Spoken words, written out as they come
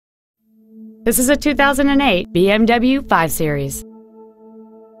This is a 2008 BMW 5 Series.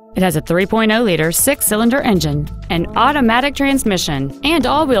 It has a 3.0-liter 6-cylinder engine, an automatic transmission, and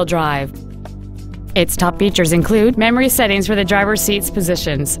all-wheel drive. Its top features include memory settings for the driver's seat's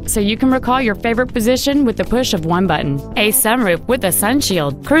positions, so you can recall your favorite position with the push of one button, a sunroof with a sun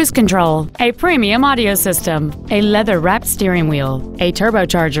shield, cruise control, a premium audio system, a leather-wrapped steering wheel, a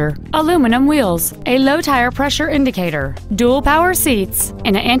turbocharger, aluminum wheels, a low tire pressure indicator, dual power seats,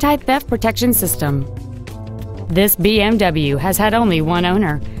 and an anti-theft protection system. This BMW has had only one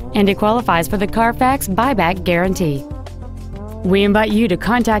owner, and it qualifies for the Carfax buyback guarantee. We invite you to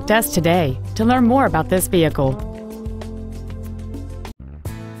contact us today to learn more about this vehicle.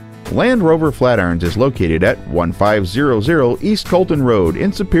 Land Rover Flatirons is located at 1500 East Coalton Road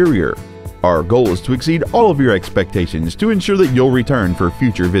in Superior. Our goal is to exceed all of your expectations to ensure that you'll return for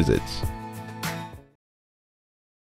future visits.